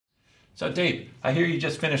So Dave, I hear you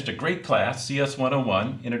just finished a great class, CS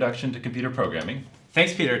 101, Introduction to Computer Programming.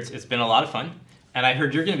 Thanks, Peter. It's been a lot of fun. And I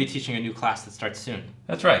heard you're going to be teaching a new class that starts soon.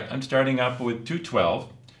 That's right. I'm starting up with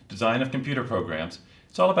 212, Design of Computer Programs.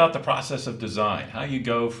 It's all about the process of design, how you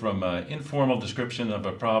go from an informal description of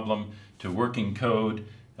a problem to working code,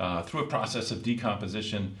 through a process of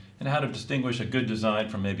decomposition, and how to distinguish a good design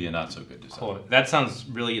from maybe a not so good design. Cool. That sounds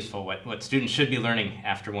really useful, what students should be learning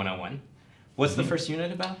after 101. What's the first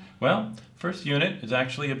unit about? Well, first unit is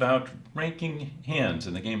actually about ranking hands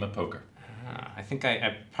in the game of poker. I think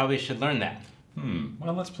I probably should learn that.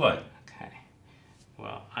 Well, let's play. Okay.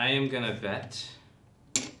 Well, I am going to bet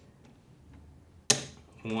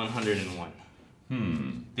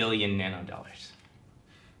 101 billion nanodollars.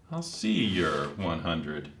 I'll see your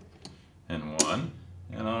 101,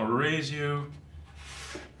 and I'll raise you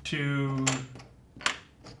to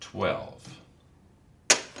 12.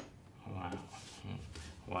 Wow.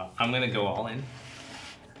 Well, I'm going to go all in.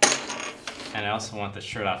 And I also want the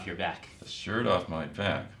shirt off your back. The shirt off my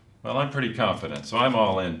back. Well, I'm pretty confident, so I'm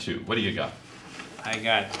all in too. What do you got? I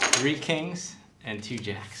got 3 kings and 2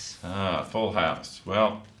 jacks. Full house.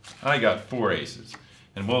 Well, I got 4 aces.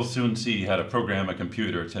 And we'll soon see how to program a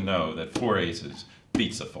computer to know that 4 aces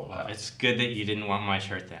beats a full house. It's good that you didn't want my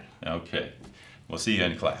shirt then. Okay. We'll see you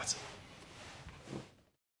in class.